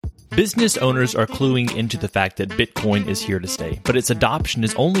Business owners are cluing into the fact that Bitcoin is here to stay, but its adoption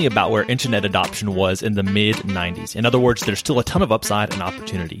is only about where internet adoption was in the mid-90s. In other words, there's still a ton of upside and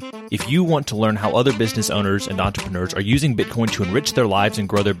opportunity. If you want to learn how other business owners and entrepreneurs are using Bitcoin to enrich their lives and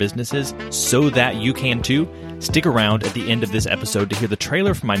grow their businesses so that you can too, stick around at the end of this episode to hear the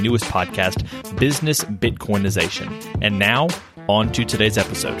trailer for my newest podcast, Business Bitcoinization. And now, on to today's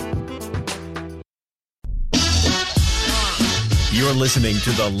episode. You're listening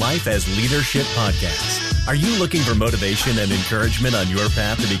to the Life as Leadership Podcast. Are you looking for motivation and encouragement on your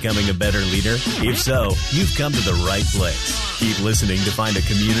path to becoming a better leader? If so, you've come to the right place. Keep listening to find a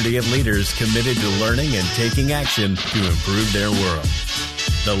community of leaders committed to learning and taking action to improve their world.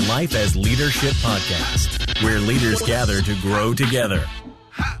 The Life as Leadership Podcast, where leaders gather to grow together.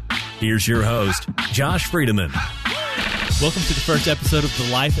 Here's your host, Josh Friedemann. Welcome to the first episode of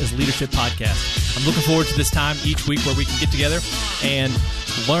the Life as Leadership Podcast. I'm looking forward to this time each week where we can get together and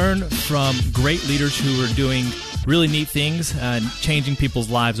learn from great leaders who are doing really neat things and changing people's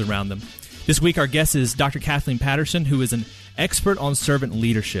lives around them. This week, our guest is Dr. Kathleen Patterson, who is an expert on servant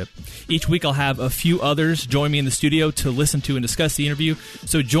leadership. Each week, I'll have a few others join me in the studio to listen to and discuss the interview.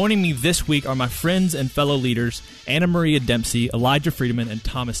 So joining me this week are my friends and fellow leaders, Anna Maria Dempsey, Elijah Friedemann, and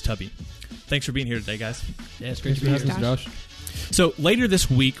Thomas Tubby. Thanks for being here today, guys. Yeah, it's great to be here. Josh. So later this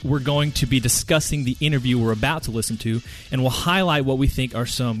week, we're going to be discussing the interview we're about to listen to, and we'll highlight what we think are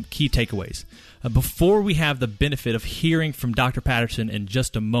some key takeaways. Before we have the benefit of hearing from Dr. Patterson in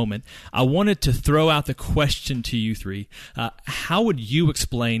just a moment, I wanted to throw out the question to you three. How would you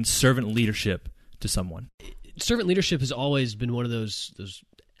explain servant leadership to someone? Servant leadership has always been one of those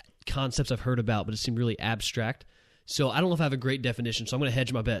concepts I've heard about, but it seemed really abstract. So I don't know if I have a great definition, so I'm going to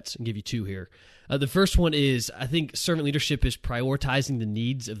hedge my bets and give you two here. The first one is, I think servant leadership is prioritizing the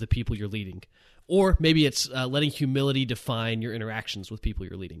needs of the people you're leading. Or maybe it's letting humility define your interactions with people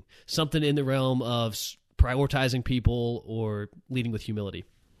you're leading. Something in the realm of prioritizing people or leading with humility.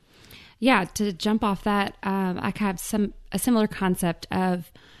 Yeah, to jump off that, I have a similar concept of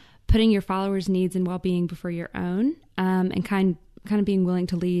putting your followers' needs and well-being before your own, and kind of being willing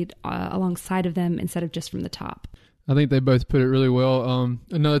to lead alongside of them instead of just from the top. I think they both put it really well.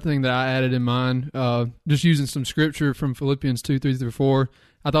 Another thing that I added in mine, just using some scripture from Philippians 2:3-4,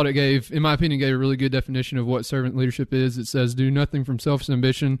 I thought it in my opinion, gave a really good definition of what servant leadership is. It says, do nothing from selfish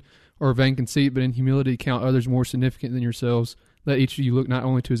ambition or vain conceit, but in humility count others more significant than yourselves. Let each of you look not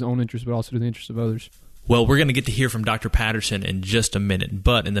only to his own interest, but also to the interest of others. Well, we're going to get to hear from Dr. Patterson in just a minute,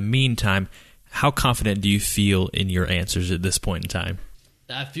 but in the meantime, how confident do you feel in your answers at this point in time?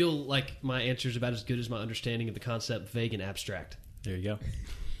 I feel like my answer is about as good as my understanding of the concept vague and abstract. There you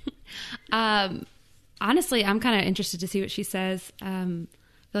go. Honestly, I'm kind of interested to see what she says. I feel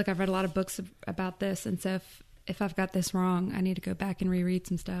like I've read a lot of books about this, and so if I've got this wrong, I need to go back and reread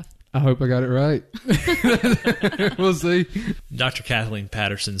some stuff. I hope I got it right. We'll see. Dr. Kathleen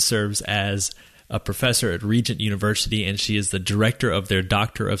Patterson serves as a professor at Regent University, and she is the director of their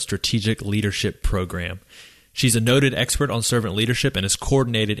Doctor of Strategic Leadership program. She's a noted expert on servant leadership and has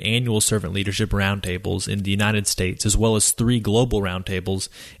coordinated annual servant leadership roundtables in the United States, as well as 3 global roundtables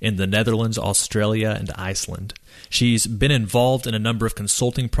in the Netherlands, Australia, and Iceland. She's been involved in a number of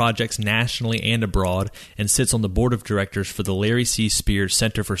consulting projects nationally and abroad, and sits on the board of directors for the Larry C. Spears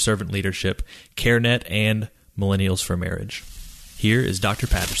Center for Servant Leadership, CareNet, and Millennials for Marriage. Here is Dr.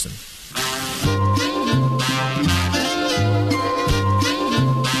 Patterson.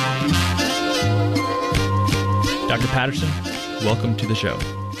 Dr. Patterson, welcome to the show.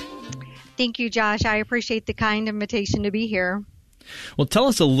 Thank you, Josh. I appreciate the kind invitation to be here. Well, tell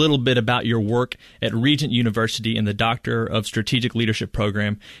us a little bit about your work at Regent University in the Doctor of Strategic Leadership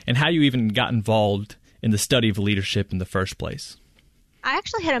program and how you even got involved in the study of leadership in the first place. I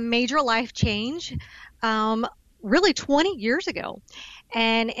actually had a major life change really 20 years ago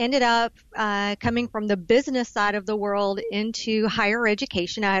and ended up coming from the business side of the world into higher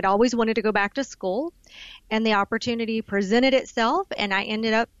education. I had always wanted to go back to school, and the opportunity presented itself, and I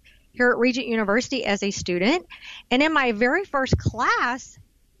ended up here at Regent University as a student. And in my very first class,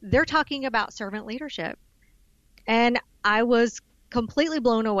 they're talking about servant leadership. And I was completely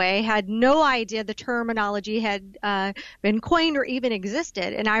blown away, had no idea the terminology had been coined or even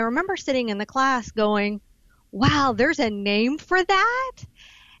existed. And I remember sitting in the class going, wow, there's a name for that?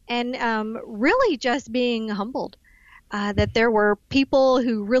 And really just being humbled that there were people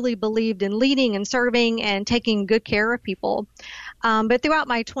who really believed in leading and serving and taking good care of people. But throughout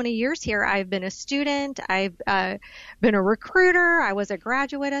my 20 years here, I've been a student, I've been a recruiter, I was a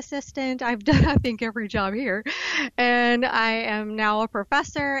graduate assistant, I've done, I think, every job here. And I am now a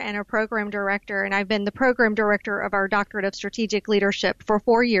professor and a program director, and I've been the program director of our Doctorate of Strategic Leadership for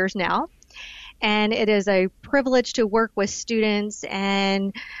 4 years now. And it is a privilege to work with students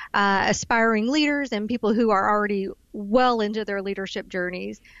and aspiring leaders and people who are already well into their leadership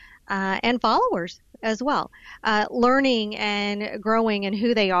journeys, and followers as well, learning and growing in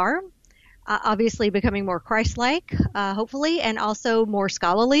who they are, obviously becoming more Christ-like, hopefully, and also more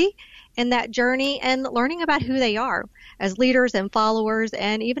scholarly in that journey, and learning about who they are as leaders and followers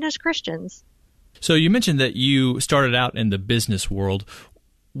and even as Christians. So you mentioned that you started out in the business world.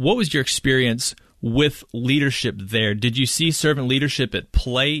 What was your experience with leadership there? Did you see servant leadership at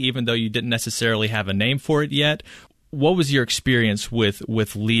play, even though you didn't necessarily have a name for it yet? What was your experience with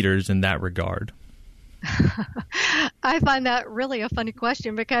leaders in that regard? I find that really a funny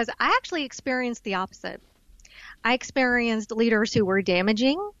question, because I actually experienced the opposite. I experienced leaders who were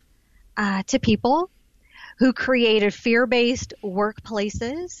damaging to people, who created fear-based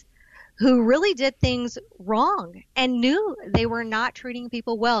workplaces, who really did things wrong and knew they were not treating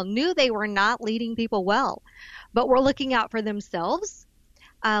people well, knew they were not leading people well, but were looking out for themselves,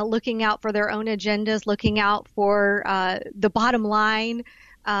 looking out for their own agendas, looking out for the bottom line,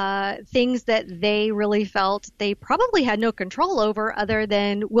 things that they really felt they probably had no control over other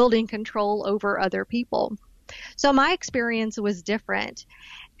than wielding control over other people. So my experience was different.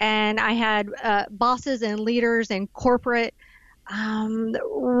 And I had bosses and leaders and corporate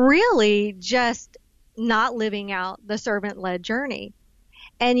really just not living out the servant-led journey.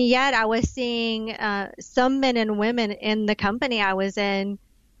 And yet I was seeing some men and women in the company I was in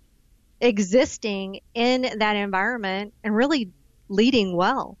existing in that environment and really leading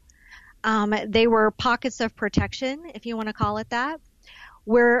well. They were pockets of protection, if you want to call it that,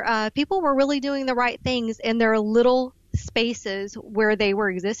 where people were really doing the right things in their little spaces where they were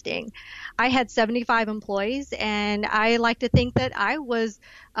existing. I had 75 employees, and I like to think that I was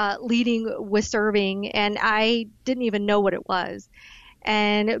leading with serving, and I didn't even know what it was.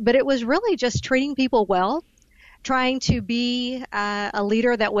 But it was really just treating people well, trying to be a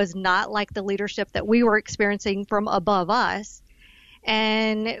leader that was not like the leadership that we were experiencing from above us.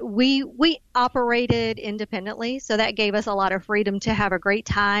 And we operated independently, so that gave us a lot of freedom to have a great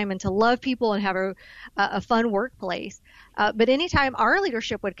time and to love people and have a fun workplace. But anytime our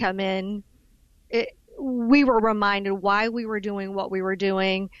leadership would come in, we were reminded why we were doing what we were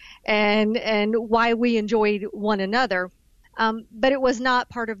doing and why we enjoyed one another. But it was not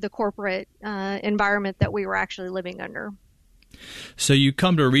part of the corporate environment that we were actually living under. So you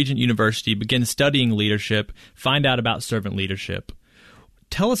come to a Regent University, begin studying leadership, find out about servant leadership.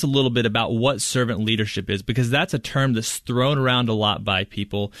 Tell us a little bit about what servant leadership is, because that's a term that's thrown around a lot by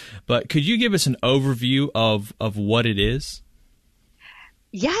people. But could you give us an overview of what it is?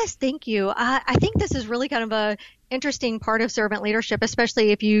 Yes, thank you. I think this is really kind of a interesting part of servant leadership,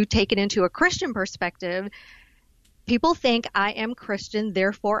 especially if you take it into a Christian perspective. People think I am Christian,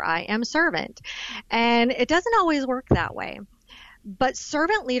 therefore I am servant. And it doesn't always work that way. But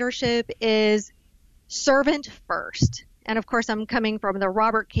servant leadership is servant first. And of course, I'm coming from the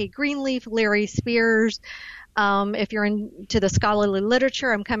Robert K. Greenleaf, Larry Spears. If you're into the scholarly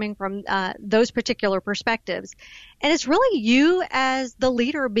literature, I'm coming from those particular perspectives. And it's really you as the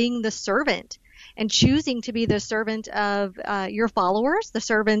leader being the servant and choosing to be the servant of your followers, the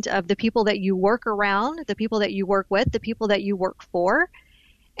servant of the people that you work around, the people that you work with, the people that you work for,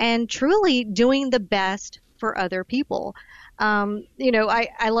 and truly doing the best for other people.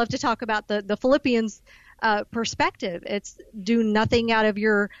 I love to talk about the Philippians perspective. It's do nothing out of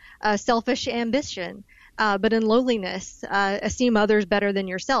your selfish ambition, but in lowliness, esteem others better than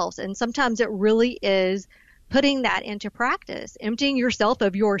yourselves. And sometimes it really is putting that into practice, emptying yourself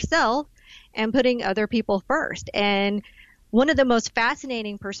of yourself and putting other people first. And one of the most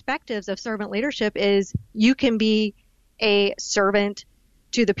fascinating perspectives of servant leadership is you can be a servant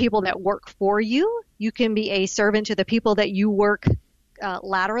to the people that work for you. You can be a servant to the people that you work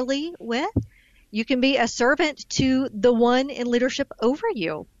laterally with. You can be a servant to the one in leadership over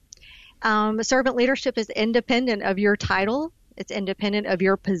you. Servant leadership is independent of your title. It's independent of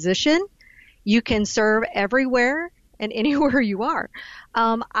your position. You can serve everywhere and anywhere you are.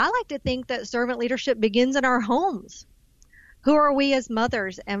 I like to think that servant leadership begins in our homes. Who are we as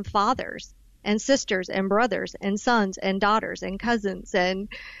mothers and fathers and sisters and brothers and sons and daughters and cousins? And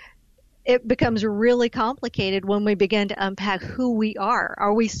it becomes really complicated when we begin to unpack who we are.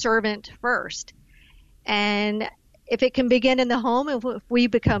 Are we servant first? And if it can begin in the home, if we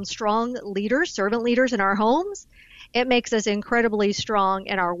become strong leaders, servant leaders in our homes, It makes us incredibly strong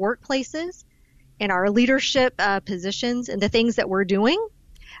in our workplaces, in our leadership positions, and the things that we're doing,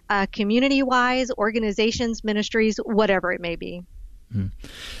 community-wise, organizations, ministries, whatever it may be.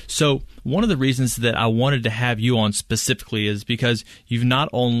 So one of the reasons that I wanted to have you on specifically is because you've not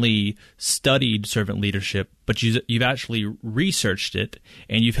only studied servant leadership, but you've actually researched it,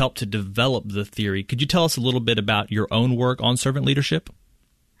 and you've helped to develop the theory. Could you tell us a little bit about your own work on servant leadership?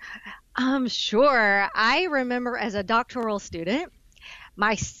 Sure. I remember as a doctoral student,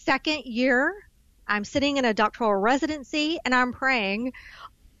 my second year, I'm sitting in a doctoral residency, and I'm praying,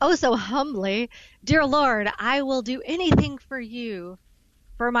 oh so humbly, "Dear Lord, I will do anything for you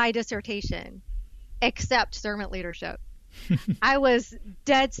for my dissertation except servant leadership." I was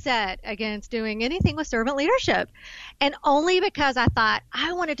dead set against doing anything with servant leadership, and only because I thought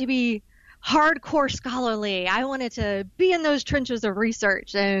I wanted to be hardcore scholarly. I wanted to be in those trenches of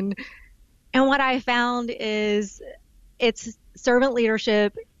research, and what I found is it's servant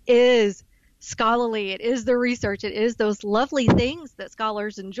leadership is scholarly. It is the research. It is those lovely things that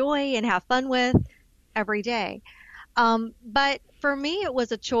scholars enjoy and have fun with every day. But for me, it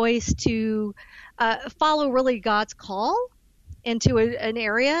was a choice to follow really God's call into an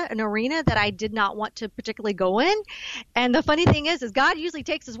area, an arena that I did not want to particularly go in. And the funny thing is God usually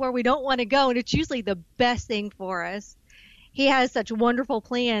takes us where we don't want to go, and it's usually the best thing for us. He has such wonderful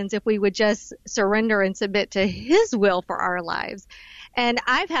plans if we would just surrender and submit to His will for our lives. And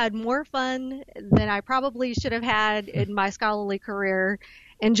I've had more fun than I probably should have had in my scholarly career.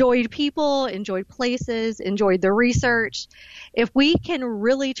 Enjoyed people, enjoyed places, enjoyed the research. If we can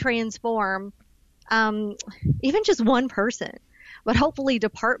really transform even just one person, but hopefully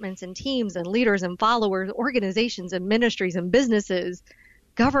departments and teams and leaders and followers, organizations and ministries and businesses,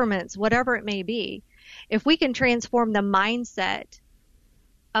 governments, whatever it may be, if we can transform the mindset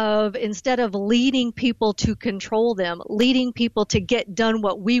of, instead of leading people to control them, leading people to get done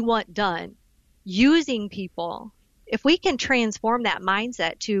what we want done, using people, if we can transform that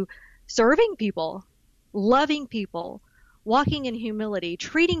mindset to serving people, loving people, walking in humility,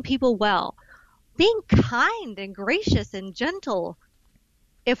 treating people well, being kind and gracious and gentle,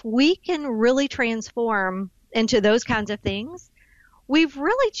 if we can really transform into those kinds of things, we've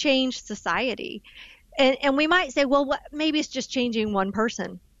really changed society. And we might say, well, maybe it's just changing one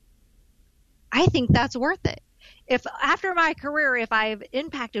person. I think that's worth it. If after my career, if I've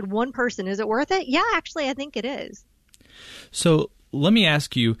impacted one person, is it worth it? Yeah, actually, I think it is. So let me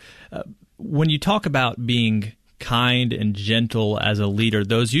ask you, when you talk about being kind and gentle as a leader,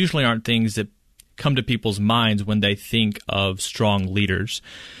 those usually aren't things that come to people's minds when they think of strong leaders.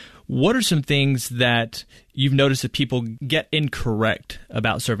 What are some things that you've noticed that people get incorrect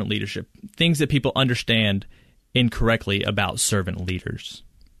about servant leadership? Things that people understand incorrectly about servant leaders?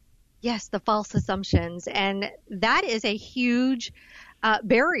 Yes, the false assumptions. And that is a huge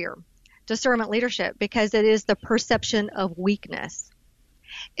barrier to servant leadership because it is the perception of weakness.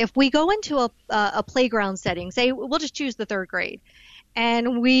 If we go into a playground setting, say we'll just choose the third grade,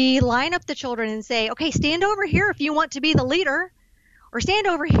 and we line up the children and say, okay, stand over here if you want to be the leader, or stand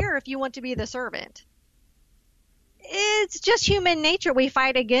over here if you want to be the servant. It's just human nature. We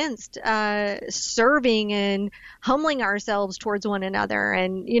fight against serving and humbling ourselves towards one another.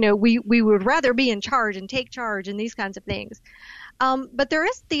 And, we would rather be in charge and take charge and these kinds of things. But there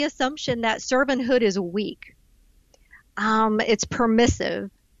is the assumption that servanthood is weak. It's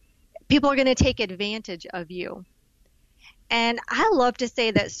permissive. People are going to take advantage of you. And I love to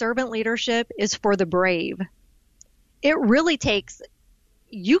say that servant leadership is for the brave. It really takes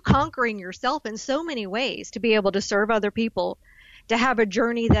you conquering yourself in so many ways to be able to serve other people, to have a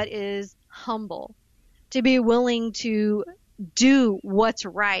journey that is humble, to be willing to do what's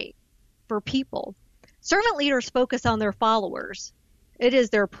right for people. Servant leaders focus on their followers. It is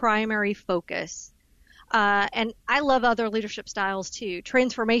their primary focus. And I love other leadership styles too.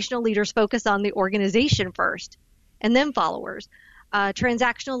 Transformational leaders focus on the organization first and then followers.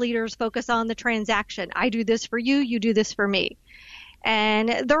 Transactional leaders focus on the transaction. I do this for you, you do this for me. And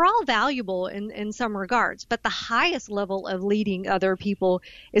they're all valuable in some regards, but the highest level of leading other people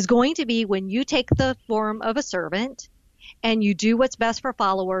is going to be when you take the form of a servant and you do what's best for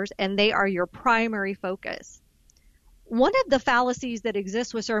followers, and they are your primary focus. One of the fallacies that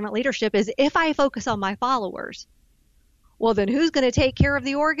exists with servant leadership is if I focus on my followers, well, then who's going to take care of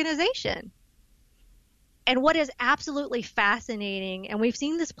the organization? And what is absolutely fascinating, and we've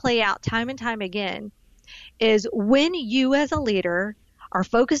seen this play out time and time again, is when you as a leader are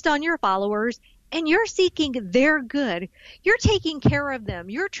focused on your followers and you're seeking their good, you're taking care of them,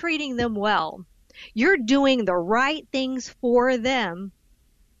 you're treating them well, you're doing the right things for them,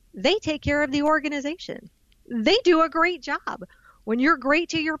 they take care of the organization. they do a great job. When you're great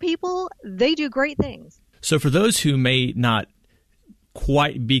to your people, they do great things. So for those who may not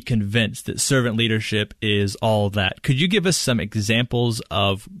quite be convinced that servant leadership is all that, could you give us some examples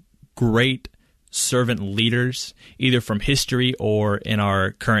of great servant leaders, either from history or in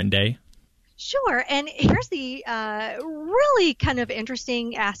our current day? Sure. And here's the really kind of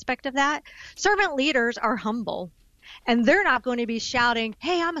interesting aspect of that. Servant leaders are humble. And they're not going to be shouting,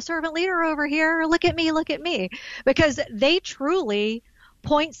 hey, I'm a servant leader over here. Look at me, because they truly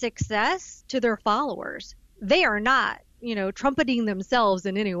point success to their followers. They are not, trumpeting themselves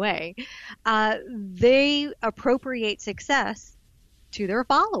in any way. They appropriate success to their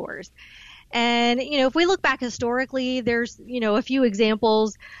followers. And, if we look back historically, there's, a few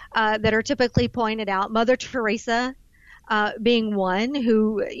examples that are typically pointed out. Mother Teresa being one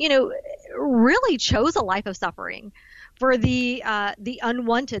who, really chose a life of suffering for the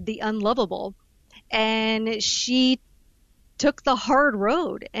unwanted, the unlovable. And she took the hard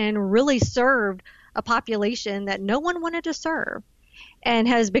road and really served a population that no one wanted to serve, and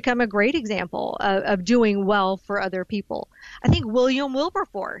has become a great example of doing well for other people. I think William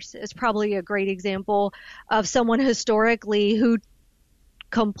Wilberforce is probably a great example of someone historically who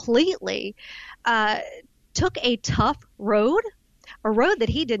completely took a tough road, a road that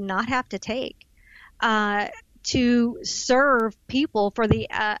he did not have to take, to serve people for the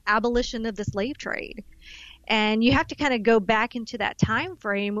abolition of the slave trade. And you have to kind of go back into that time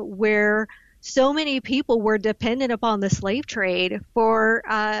frame where so many people were dependent upon the slave trade for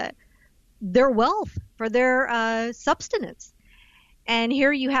their wealth, for their subsistence. And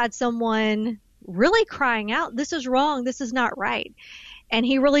here you had someone really crying out, this is wrong, this is not right. And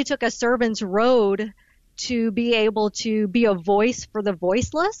he really took a servant's road to be able to be a voice for the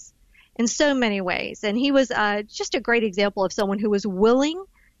voiceless in so many ways. And he was just a great example of someone who was willing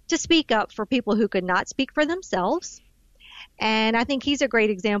to speak up for people who could not speak for themselves. And I think he's a great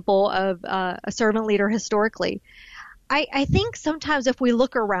example of a servant leader historically. I think sometimes if we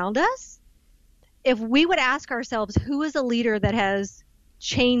look around us, if we would ask ourselves, who is a leader that has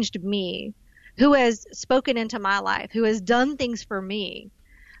changed me, who has spoken into my life, who has done things for me,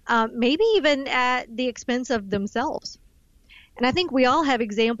 maybe even at the expense of themselves. And I think we all have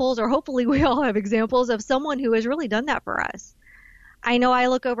examples, or hopefully we all have examples of someone who has really done that for us. I know I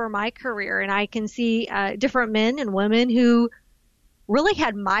look over my career and I can see different men and women who really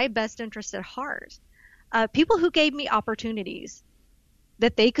had my best interest at heart. People who gave me opportunities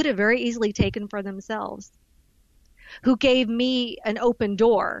that they could have very easily taken for themselves. Who gave me an open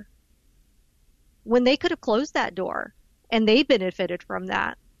door when they could have closed that door, and they benefited from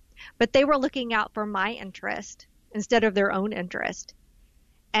that. But they were looking out for my interest instead of their own interest.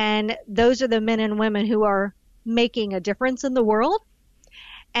 And those are the men and women who are making a difference in the world.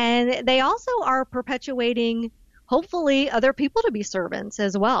 And they also are perpetuating, hopefully, other people to be servants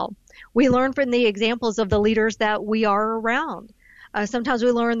as well. We learn from the examples of the leaders that we are around. Sometimes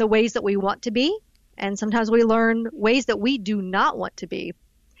we learn the ways that we want to be, and sometimes we learn ways that we do not want to be.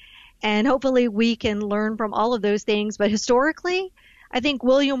 And hopefully we can learn from all of those things. But historically, I think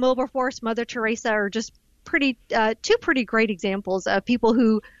William Wilberforce, Mother Teresa are just two pretty great examples of people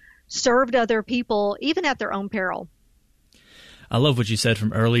who served other people, even at their own peril. I love what you said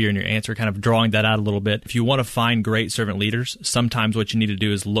from earlier in your answer, kind of drawing that out a little bit. If you want to find great servant leaders, sometimes what you need to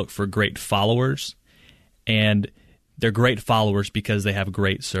do is look for great followers. And they're great followers because they have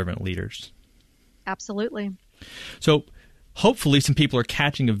great servant leaders. Absolutely. So hopefully some people are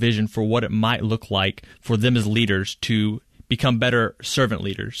catching a vision for what it might look like for them as leaders to become better servant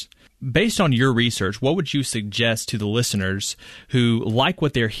leaders. Based on your research, what would you suggest to the listeners who like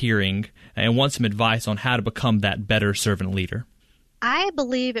what they're hearing and want some advice on how to become that better servant leader? I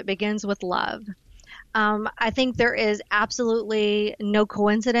believe it begins with love. I think there is absolutely no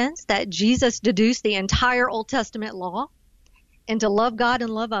coincidence that Jesus deduced the entire Old Testament law into love God and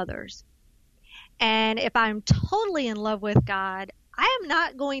love others. And if I'm totally in love with God, I am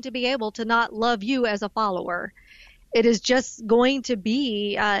not going to be able to not love you as a follower. It is just going to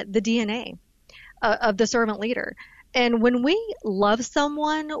be the DNA of the servant leader. And when we love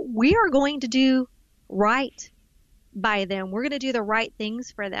someone, we are going to do right by them. We're going to do the right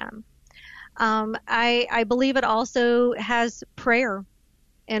things for them. I believe it also has prayer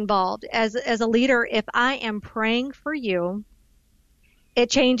involved. As a leader, if I am praying for you, it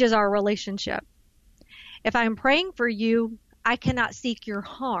changes our relationship. If I'm praying for you, I cannot seek your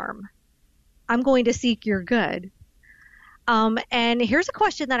harm. I'm going to seek your good. And here's a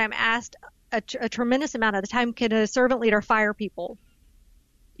question that I'm asked a tremendous amount of the time. Can a servant leader fire people?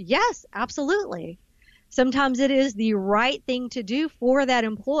 Yes, absolutely. Sometimes it is the right thing to do for that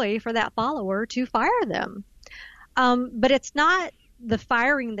employee, for that follower, to fire them. But it's not the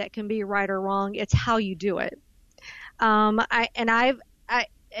firing that can be right or wrong. It's how you do it. And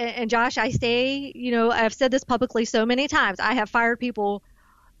Josh, I say, I've said this publicly so many times. I have fired people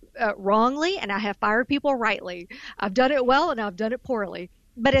wrongly, and I have fired people rightly. I've done it well, and I've done it poorly.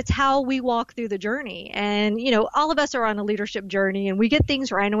 But it's how we walk through the journey. And, all of us are on a leadership journey, and we get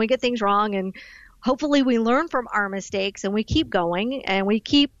things right and we get things wrong. And hopefully we learn from our mistakes, and we keep going, and we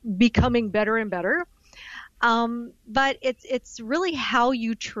keep becoming better and better. But it's really how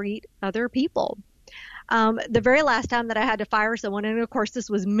you treat other people. The very last time that I had to fire someone, and of course this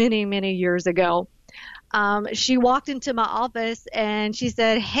was many, many years ago, she walked into my office and she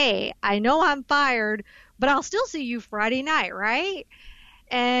said, "Hey, I know I'm fired, but I'll still see you Friday night, right?"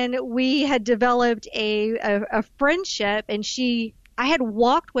 And we had developed a friendship, and I had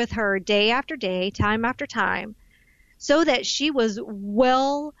walked with her day after day, time after time, so that she was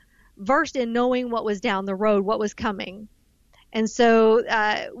well versed in knowing what was down the road, what was coming. And so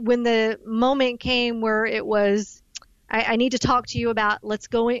when the moment came where it was, I need to talk to you about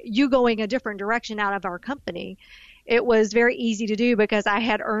you going a different direction out of our company, it was very easy to do because I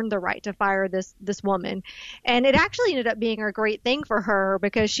had earned the right to fire this woman. And it actually ended up being a great thing for her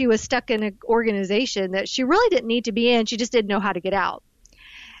because she was stuck in an organization that she really didn't need to be in. She just didn't know how to get out.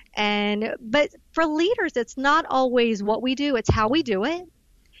 But for leaders, it's not always what we do, it's how we do it.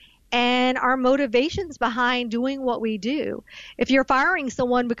 And our motivations behind doing what we do. If you're firing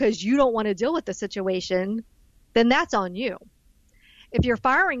someone because you don't want to deal with the situation, then that's on you. If you're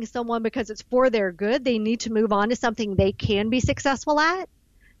firing someone because it's for their good, they need to move on to something they can be successful at,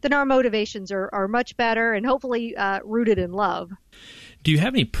 then our motivations are much better and hopefully rooted in love. Do you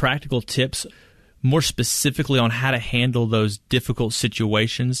have any practical tips more specifically on how to handle those difficult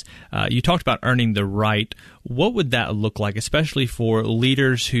situations? You talked about earning the right. What would that look like, especially for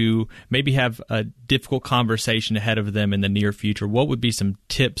leaders who maybe have a difficult conversation ahead of them in the near future? What would be some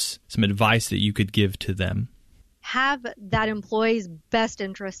tips, some advice that you could give to them? Have that employee's best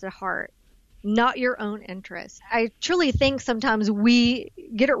interest at heart, not your own interest. I truly think sometimes we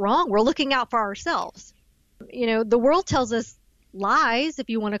get it wrong. We're looking out for ourselves. The world tells us lies, if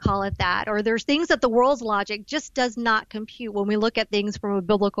you want to call it that, or there's things that the world's logic just does not compute when we look at things from a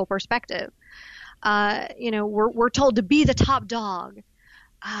biblical perspective. We're told to be the top dog,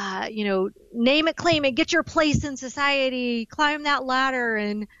 name it, claim it, get your place in society, climb that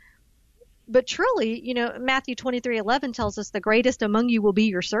ladder. But truly, Matthew 23:11 tells us the greatest among you will be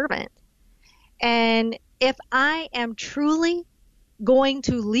your servant. And if I am truly going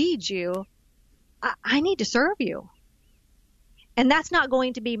to lead you, I need to serve you. And that's not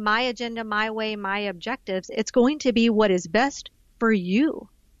going to be my agenda, my way, my objectives. It's going to be what is best for you.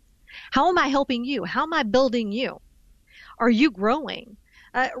 How am I helping you? How am I building you? Are you growing?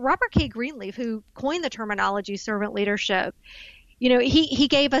 Robert K. Greenleaf, who coined the terminology servant leadership, he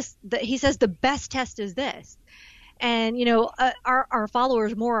gave us, he says the best test is this. And, our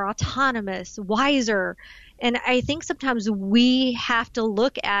followers more autonomous, wiser. And I think sometimes we have to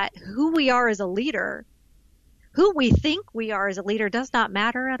look at who we are as a leader. Who we think we are as a leader does not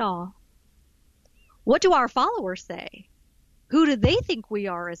matter at all. What do our followers say? Who do they think we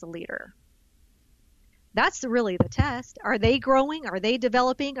are as a leader? That's really the test. Are they growing? Are they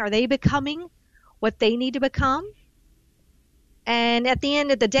developing? Are they becoming what they need to become? And at the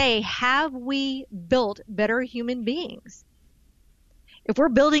end of the day, have we built better human beings? If we're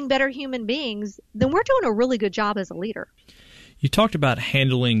building better human beings, then we're doing a really good job as a leader. You talked about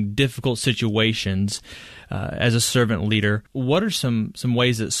handling difficult situations as a servant leader. What are some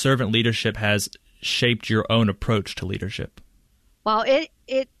ways that servant leadership has shaped your own approach to leadership? Well,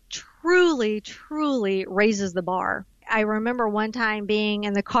 it truly, truly raises the bar. I remember one time being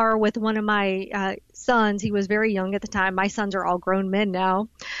in the car with one of my sons. He was very young at the time. My sons are all grown men now.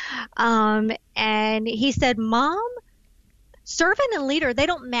 And he said, "Mom, servant and leader, they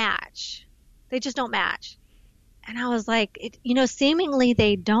don't match. They just don't match." And I was like, seemingly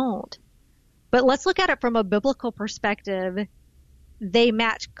they don't. But let's look at it from a biblical perspective. They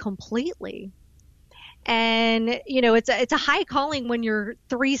match completely. And, it's a high calling when your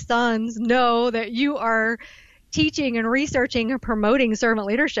three sons know that you are teaching and researching and promoting servant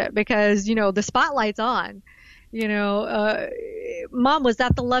leadership because, the spotlight's on. Mom, was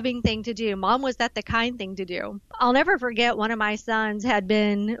that the loving thing to do? Mom, was that the kind thing to do? I'll never forget one of my sons had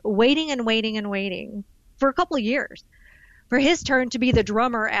been waiting and waiting and waiting for a couple of years for his turn to be the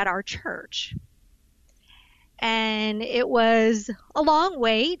drummer at our church. And it was a long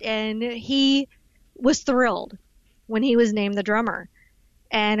wait, and he was thrilled when he was named the drummer.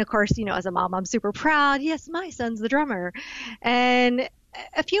 And of course, as a mom, I'm super proud. Yes, my son's the drummer. And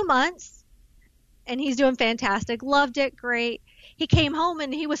a few months, and he's doing fantastic. Loved it. Great. He came home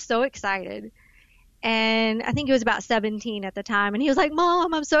and he was so excited. And I think he was about 17 at the time. And he was like,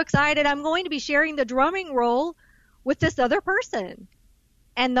 Mom, I'm so excited. I'm going to be sharing the drumming role with this other person.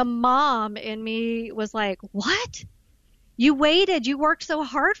 And the mom in me was like, what? You waited. You worked so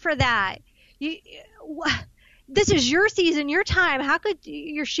hard for that. This is your season, your time. How could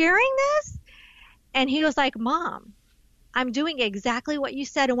you're sharing this? And he was like, Mom, I'm doing exactly what you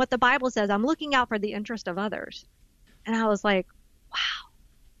said and what the Bible says. I'm looking out for the interest of others. And I was like, wow,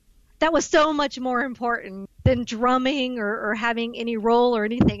 that was so much more important than drumming or having any role or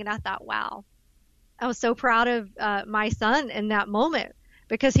anything. And I thought, wow, I was so proud of my son in that moment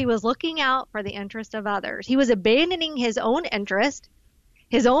because he was looking out for the interest of others. He was abandoning his own interest,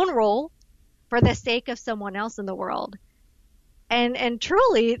 his own role for the sake of someone else in the world. And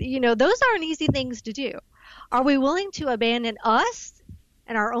truly, those aren't easy things to do. Are we willing to abandon us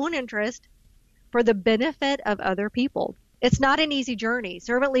and our own interest for the benefit of other people? It's not an easy journey.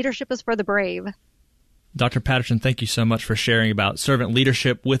 Servant leadership is for the brave. Dr. Patterson, thank you so much for sharing about servant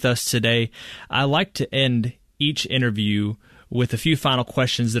leadership with us today. I like to end each interview with a few final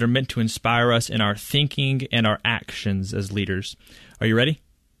questions that are meant to inspire us in our thinking and our actions as leaders. Are you ready?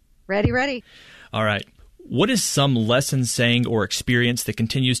 Ready. All right. What is some lesson, saying, or experience that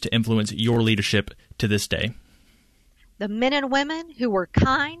continues to influence your leadership to this day? The men and women who were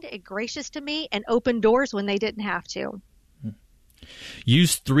kind and gracious to me and opened doors when they didn't have to.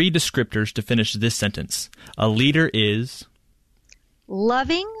 Use 3 descriptors to finish this sentence. A leader is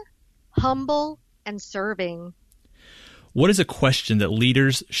loving, humble, and serving. What is a question that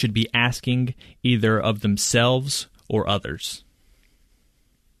leaders should be asking either of themselves or others?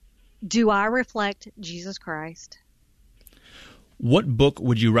 Do I reflect Jesus Christ? What book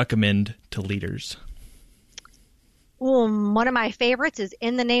would you recommend to leaders? One of my favorites is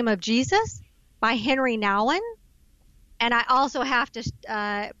In the Name of Jesus by Henry Nouwen. And I also have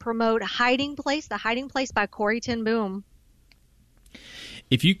to promote Hiding Place, The Hiding Place by Corrie ten Boom.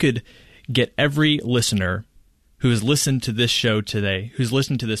 If you could get every listener who has listened to this show today, who's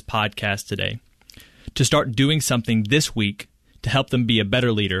listened to this podcast today, to start doing something this week to help them be a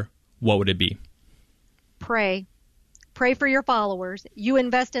better leader, what would it be? Pray. Pray for your followers. You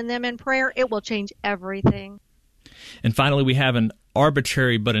invest in them in prayer, it will change everything. And finally, we have an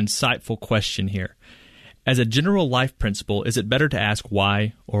arbitrary but insightful question here. As a general life principle, is it better to ask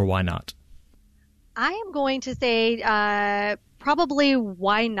why or why not? I am going to say probably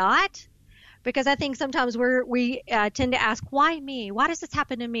why not, because I think sometimes we tend to ask, why me? Why does this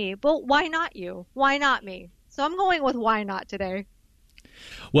happen to me? But why not you? Why not me? So I'm going with why not today.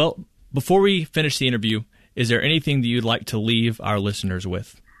 Well, before we finish the interview, is there anything that you'd like to leave our listeners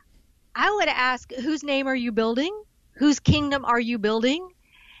with? I would ask, whose name are you building? Whose kingdom are you building?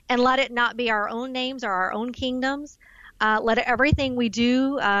 And let it not be our own names or our own kingdoms. Let everything we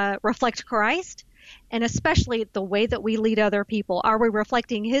do reflect Christ, and especially the way that we lead other people. Are we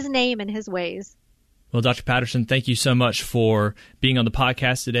reflecting His name and His ways? Well, Dr. Patterson, thank you so much for being on the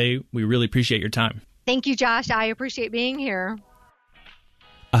podcast today. We really appreciate your time. Thank you, Josh. I appreciate being here.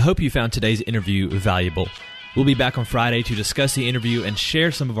 I hope you found today's interview valuable. We'll be back on Friday to discuss the interview and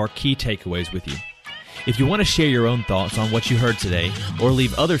share some of our key takeaways with you. If you want to share your own thoughts on what you heard today or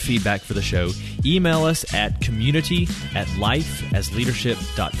leave other feedback for the show, email us at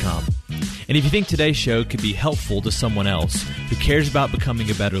community@lifeasleadership.com. And if you think today's show could be helpful to someone else who cares about becoming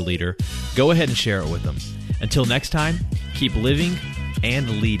a better leader, go ahead and share it with them. Until next time, keep living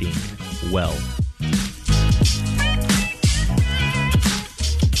and leading well.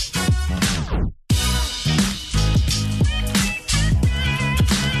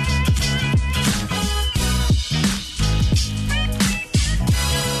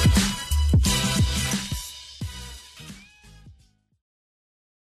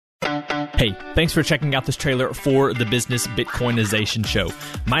 Hey, thanks for checking out this trailer for the Business Bitcoinization Show.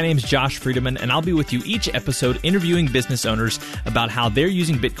 My name's Josh Friedemann, and I'll be with you each episode interviewing business owners about how they're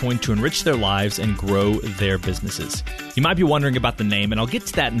using Bitcoin to enrich their lives and grow their businesses. You might be wondering about the name, and I'll get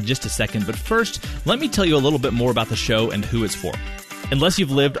to that in just a second, but first, let me tell you a little bit more about the show and who it's for. Unless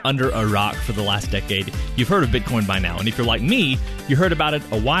you've lived under a rock for the last decade, you've heard of Bitcoin by now. And if you're like me, you heard about it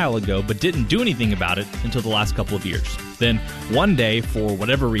a while ago, but didn't do anything about it until the last couple of years. Then one day, for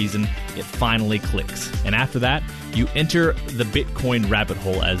whatever reason, it finally clicks. And after that, you enter the Bitcoin rabbit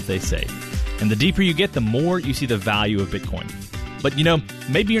hole, as they say. And the deeper you get, the more you see the value of Bitcoin. But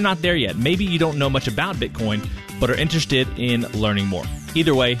maybe you're not there yet. Maybe you don't know much about Bitcoin, but are interested in learning more.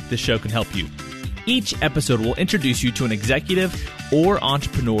 Either way, this show can help you. Each episode will introduce you to an executive or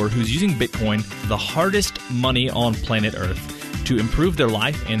entrepreneur who's using Bitcoin, the hardest money on planet Earth, to improve their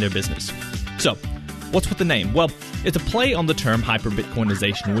life and their business. So, What's with the name? Well, it's a play on the term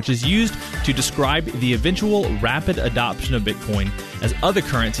hyper-Bitcoinization, which is used to describe the eventual rapid adoption of Bitcoin as other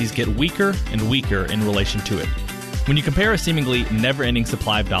currencies get weaker and weaker in relation to it. When you compare a seemingly never-ending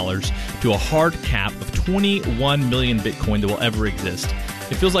supply of dollars to a hard cap of 21 million Bitcoin that will ever exist,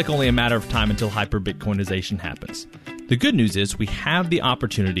 it feels like only a matter of time until hyper-Bitcoinization happens. The good news is we have the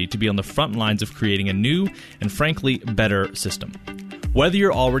opportunity to be on the front lines of creating a new and frankly better system. Whether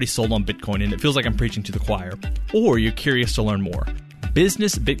you're already sold on Bitcoin and it feels like I'm preaching to the choir, or you're curious to learn more,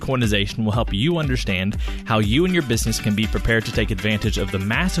 Business Bitcoinization will help you understand how you and your business can be prepared to take advantage of the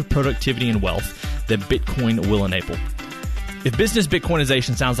massive productivity and wealth that Bitcoin will enable. If Business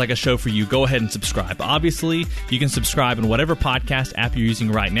Bitcoinization sounds like a show for you, go ahead and subscribe. Obviously, you can subscribe in whatever podcast app you're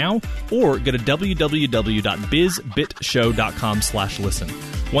using right now, or go to www.bizbitshow.com/listen.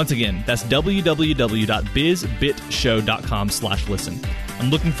 Once again, that's www.bizbitshow.com/listen. I'm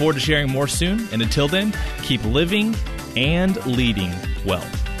looking forward to sharing more soon, and until then, keep living and leading well.